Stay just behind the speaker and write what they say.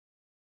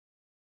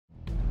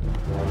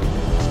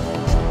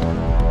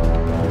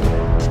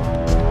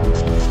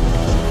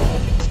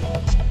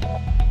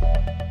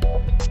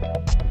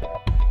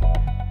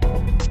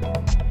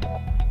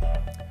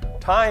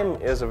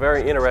Time is a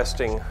very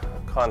interesting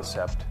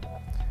concept,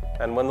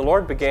 and when the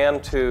Lord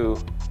began to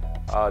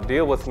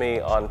deal with me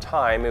on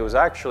time, it was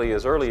actually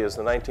as early as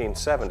the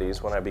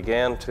 1970s when I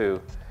began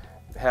to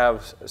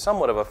have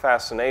somewhat of a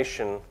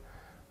fascination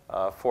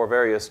for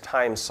various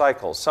time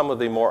cycles, some of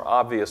the more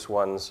obvious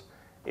ones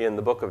in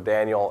the book of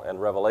Daniel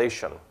and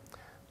Revelation,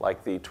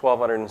 like the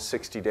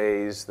 1260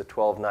 days, the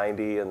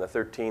 1290, and the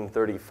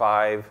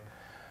 1335,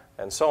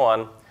 and so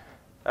on.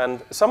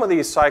 And some of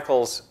these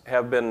cycles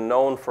have been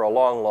known for a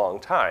long, long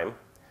time,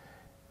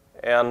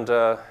 and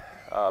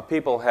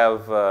people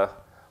have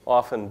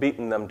often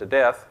beaten them to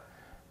death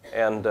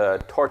and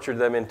tortured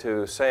them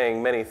into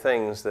saying many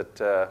things that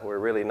were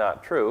really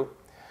not true.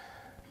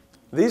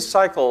 These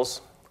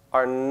cycles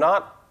are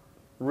not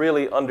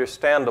really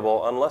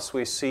understandable unless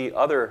we see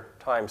other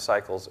time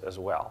cycles as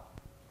well.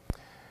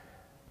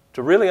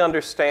 To really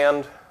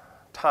understand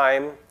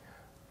time,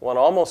 one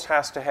almost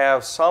has to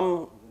have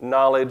some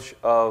knowledge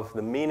of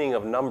the meaning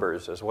of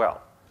numbers as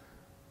well.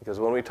 Because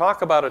when we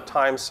talk about a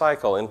time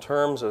cycle in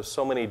terms of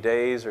so many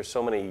days or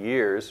so many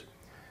years,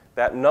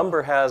 that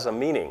number has a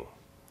meaning.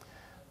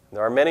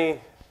 There are many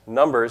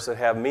numbers that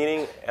have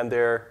meaning, and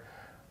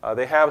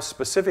they have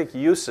specific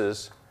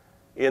uses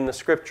in the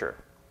Scripture.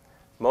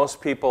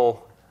 Most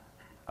people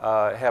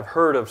have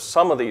heard of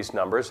some of these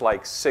numbers,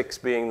 like 6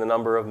 being the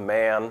number of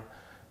man,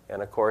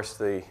 and of course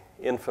the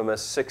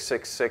infamous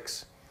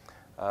 666,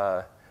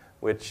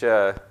 which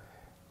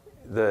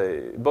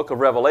the book of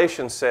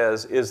Revelation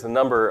says is the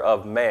number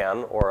of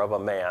man or of a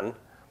man,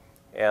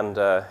 and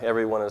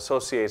everyone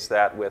associates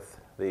that with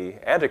the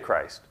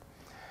Antichrist.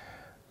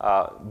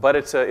 But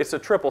it's a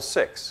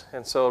 666,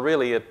 and so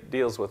really it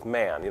deals with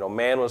man. You know,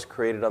 man was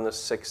created on the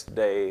 6th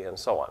day, and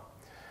so on.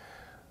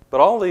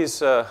 But all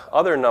these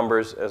other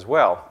numbers as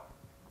well,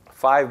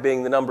 5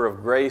 being the number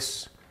of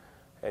grace,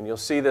 and you'll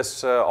see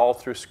this all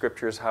through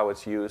Scriptures how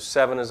it's used.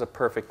 7 is a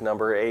perfect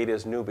number, 8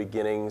 is new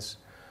beginnings,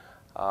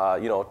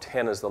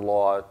 10 is the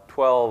law,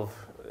 12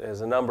 is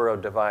a number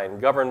of divine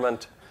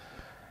government,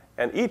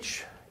 and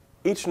each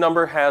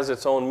number has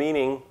its own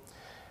meaning.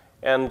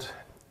 And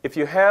if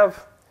you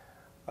have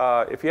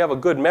a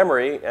good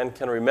memory and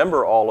can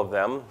remember all of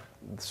them,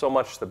 so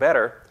much the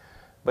better.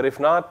 But if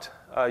not,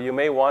 you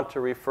may want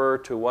to refer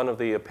to one of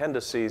the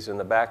appendices in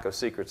the back of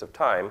Secrets of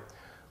Time,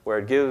 where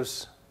it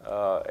gives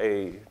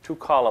a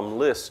 2-column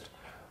list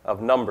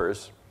of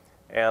numbers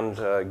and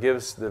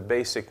gives the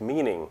basic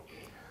meaning.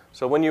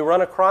 So when you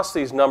run across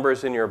these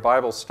numbers in your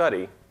Bible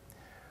study,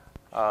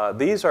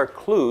 these are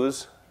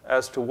clues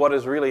as to what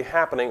is really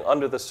happening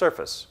under the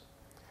surface.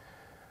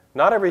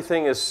 Not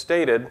everything is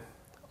stated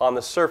on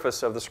the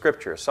surface of the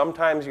Scripture.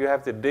 Sometimes you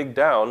have to dig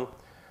down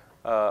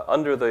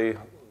under the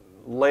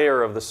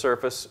layer of the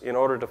surface in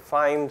order to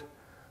find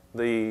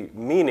the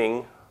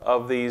meaning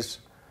of these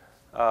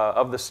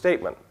of the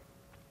statement.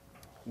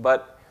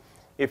 But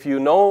if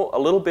you know a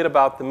little bit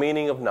about the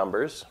meaning of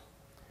numbers,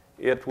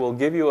 it will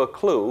give you a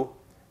clue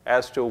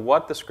as to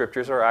what the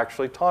Scriptures are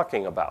actually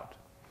talking about.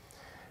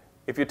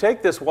 If you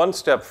take this one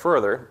step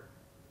further,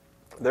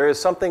 there is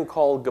something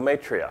called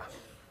gematria,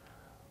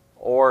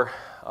 or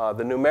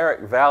the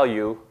numeric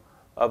value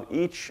of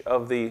each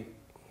of the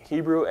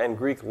Hebrew and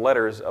Greek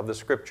letters of the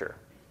Scripture.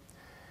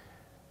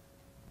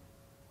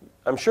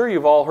 I'm sure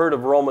you've all heard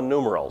of Roman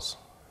numerals.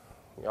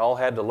 You all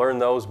had to learn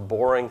those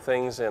boring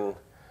things in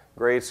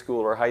grade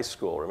school or high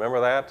school.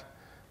 Remember that?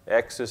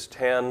 X is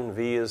 10,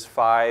 V is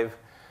 5.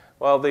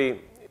 Well, the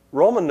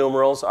Roman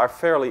numerals are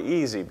fairly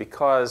easy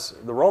because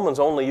the Romans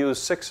only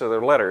used 6 of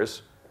their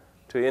letters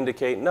to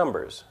indicate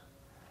numbers.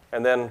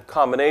 And then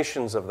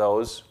combinations of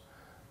those,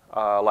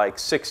 like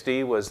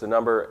 60 was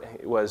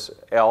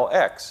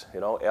LX.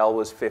 You know, L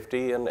was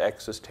 50 and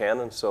X is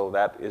 10, and so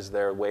that is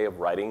their way of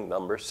writing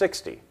number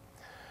 60.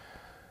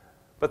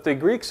 But the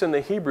Greeks and the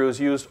Hebrews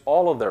used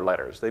all of their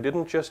letters. They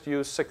didn't just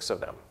use 6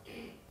 of them.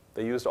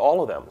 They used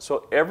all of them.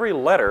 So every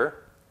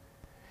letter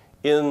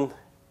in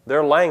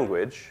their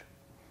language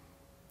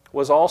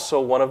was also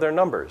one of their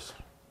numbers.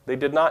 They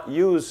did not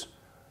use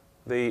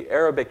the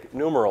Arabic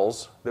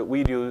numerals that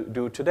we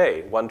do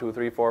today, 1, 2,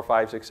 3, 4,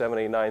 5, 6, 7,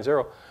 8, 9,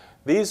 0.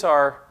 These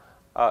are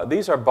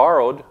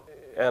borrowed,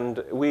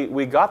 and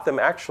we got them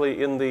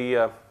actually in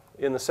the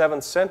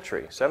 7th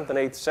century, 7th and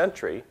 8th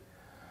century,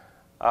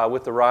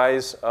 with the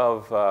rise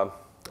of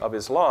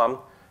Islam,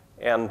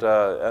 and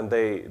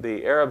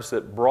the Arabs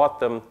that brought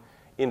them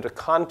into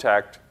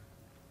contact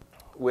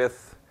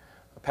with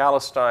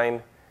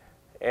Palestine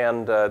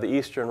and the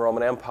Eastern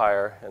Roman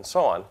Empire and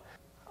so on.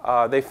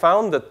 They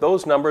found that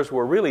those numbers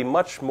were really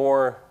much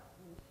more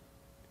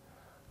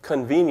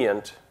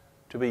convenient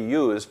to be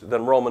used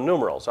than Roman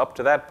numerals. Up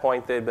to that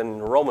point, they'd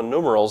been Roman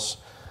numerals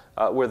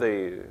were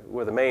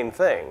the main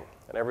thing,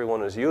 and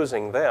everyone was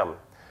using them.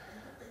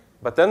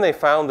 But then they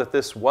found that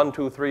this 1,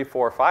 2, 3,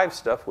 4, 5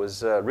 stuff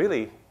was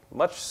really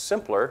much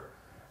simpler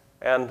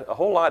and a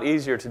whole lot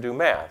easier to do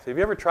math. Have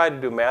you ever tried to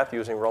do math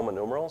using Roman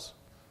numerals?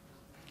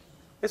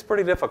 It's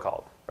pretty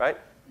difficult, right?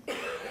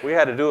 We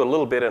had to do a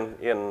little bit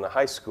in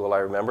high school, I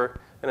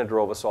remember, and it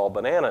drove us all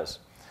bananas.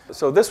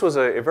 So this was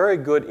a very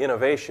good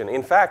innovation.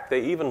 In fact,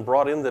 they even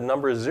brought in the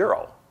number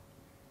 0.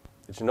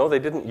 Did you know they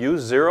didn't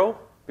use 0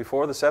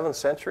 before the 7th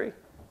century?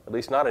 At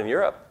least not in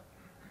Europe.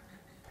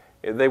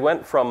 They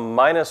went from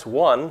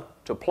 -1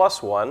 to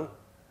 +1,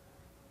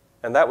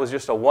 and that was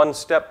just a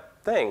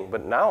one-step thing.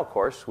 But now, of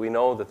course, we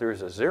know that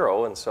there's a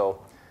 0, and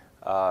so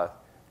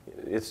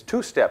it's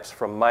 2 steps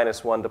from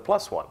 -1 to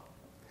 +1.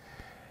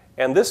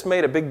 And this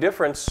made a big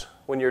difference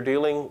when you're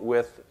dealing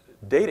with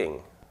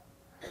dating.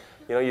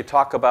 You know, you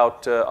talk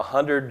about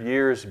 100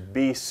 years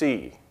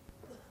BC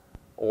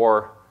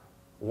or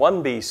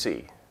 1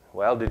 BC.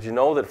 Well, did you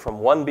know that from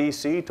 1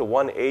 BC to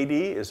 1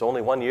 AD is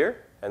only 1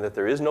 year, and that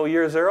there is no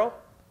year 0?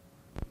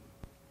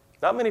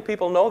 Not many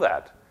people know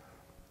that.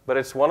 But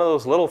it's one of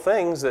those little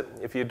things that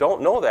if you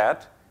don't know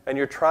that, and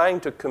you're trying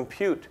to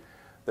compute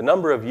the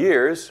number of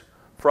years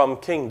from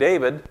King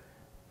David,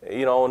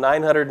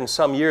 900 and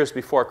some years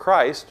before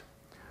Christ,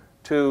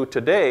 to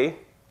today,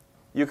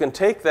 you can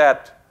take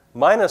that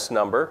minus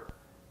number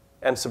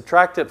and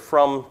subtract it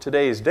from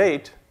today's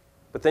date,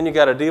 but then you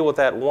got to deal with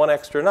that one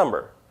extra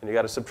number, and you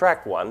got to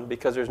subtract 1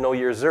 because there's no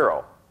year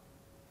 0.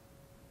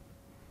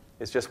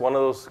 It's just one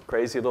of those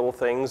crazy little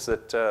things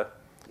that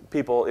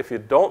people, if you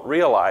don't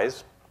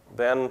realize,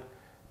 then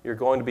you're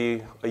going to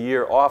be a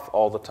year off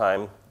all the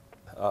time,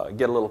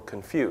 get a little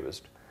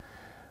confused.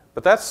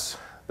 But that's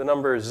the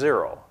number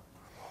 0.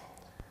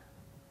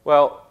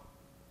 Well,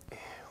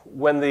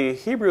 when the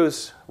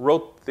Hebrews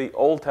wrote the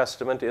Old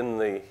Testament in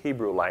the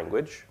Hebrew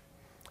language,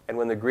 and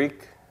when the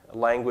Greek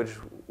language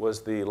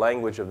was the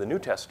language of the New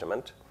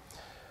Testament,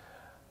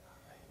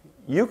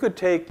 you could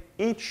take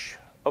each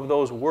of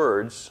those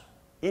words,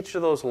 each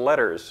of those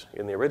letters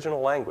in the original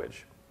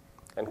language,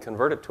 and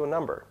convert it to a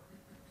number.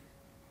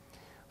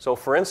 So,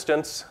 for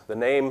instance, the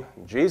name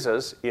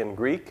Jesus in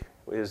Greek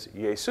is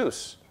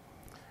Jesus.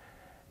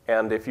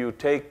 And if you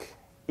take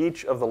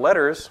each of the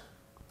letters,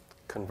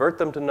 convert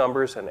them to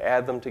numbers, and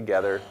add them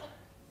together,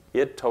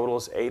 it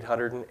totals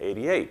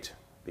 888,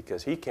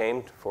 because he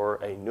came for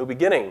a new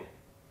beginning.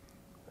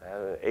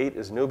 8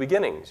 is new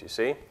beginnings, you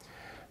see.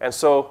 And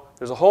so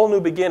there's a whole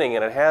new beginning,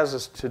 and it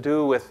has to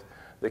do with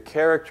the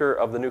character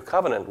of the new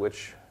covenant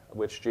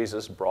which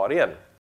Jesus brought in.